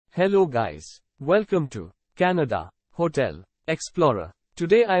Hello guys. Welcome to Canada Hotel Explorer.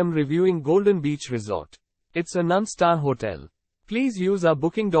 Today I am reviewing Golden Beach Resort. It's a non-star hotel. Please use our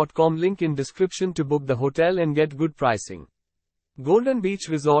booking.com link in description to book the hotel and get good pricing. Golden Beach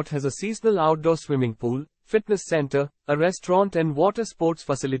Resort has a seasonal outdoor swimming pool, fitness center, a restaurant and water sports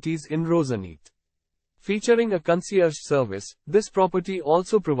facilities in Roseneath. Featuring a concierge service, this property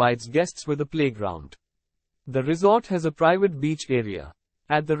also provides guests with a playground. The resort has a private beach area.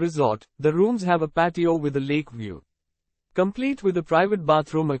 At the resort, the rooms have a patio with a lake view. Complete with a private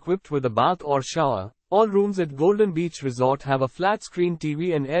bathroom equipped with a bath or shower, all rooms at Golden Beach Resort have a flat-screen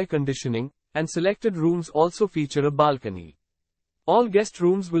TV and air conditioning, and selected rooms also feature a balcony. All guest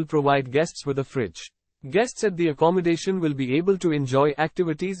rooms will provide guests with a fridge. Guests at the accommodation will be able to enjoy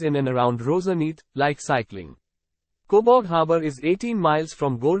activities in and around Roseneath, like cycling. Cobourg Harbour is 18 miles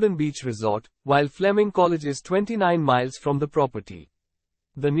from Golden Beach Resort, while Fleming College is 29 miles from the property.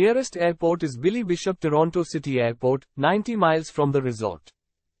 The nearest airport is Billy Bishop Toronto City Airport, 90 miles from the resort.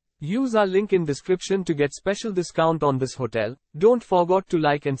 Use our link in description to get special discount on this hotel. Don't forget to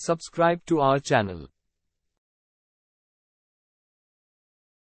like and subscribe to our channel.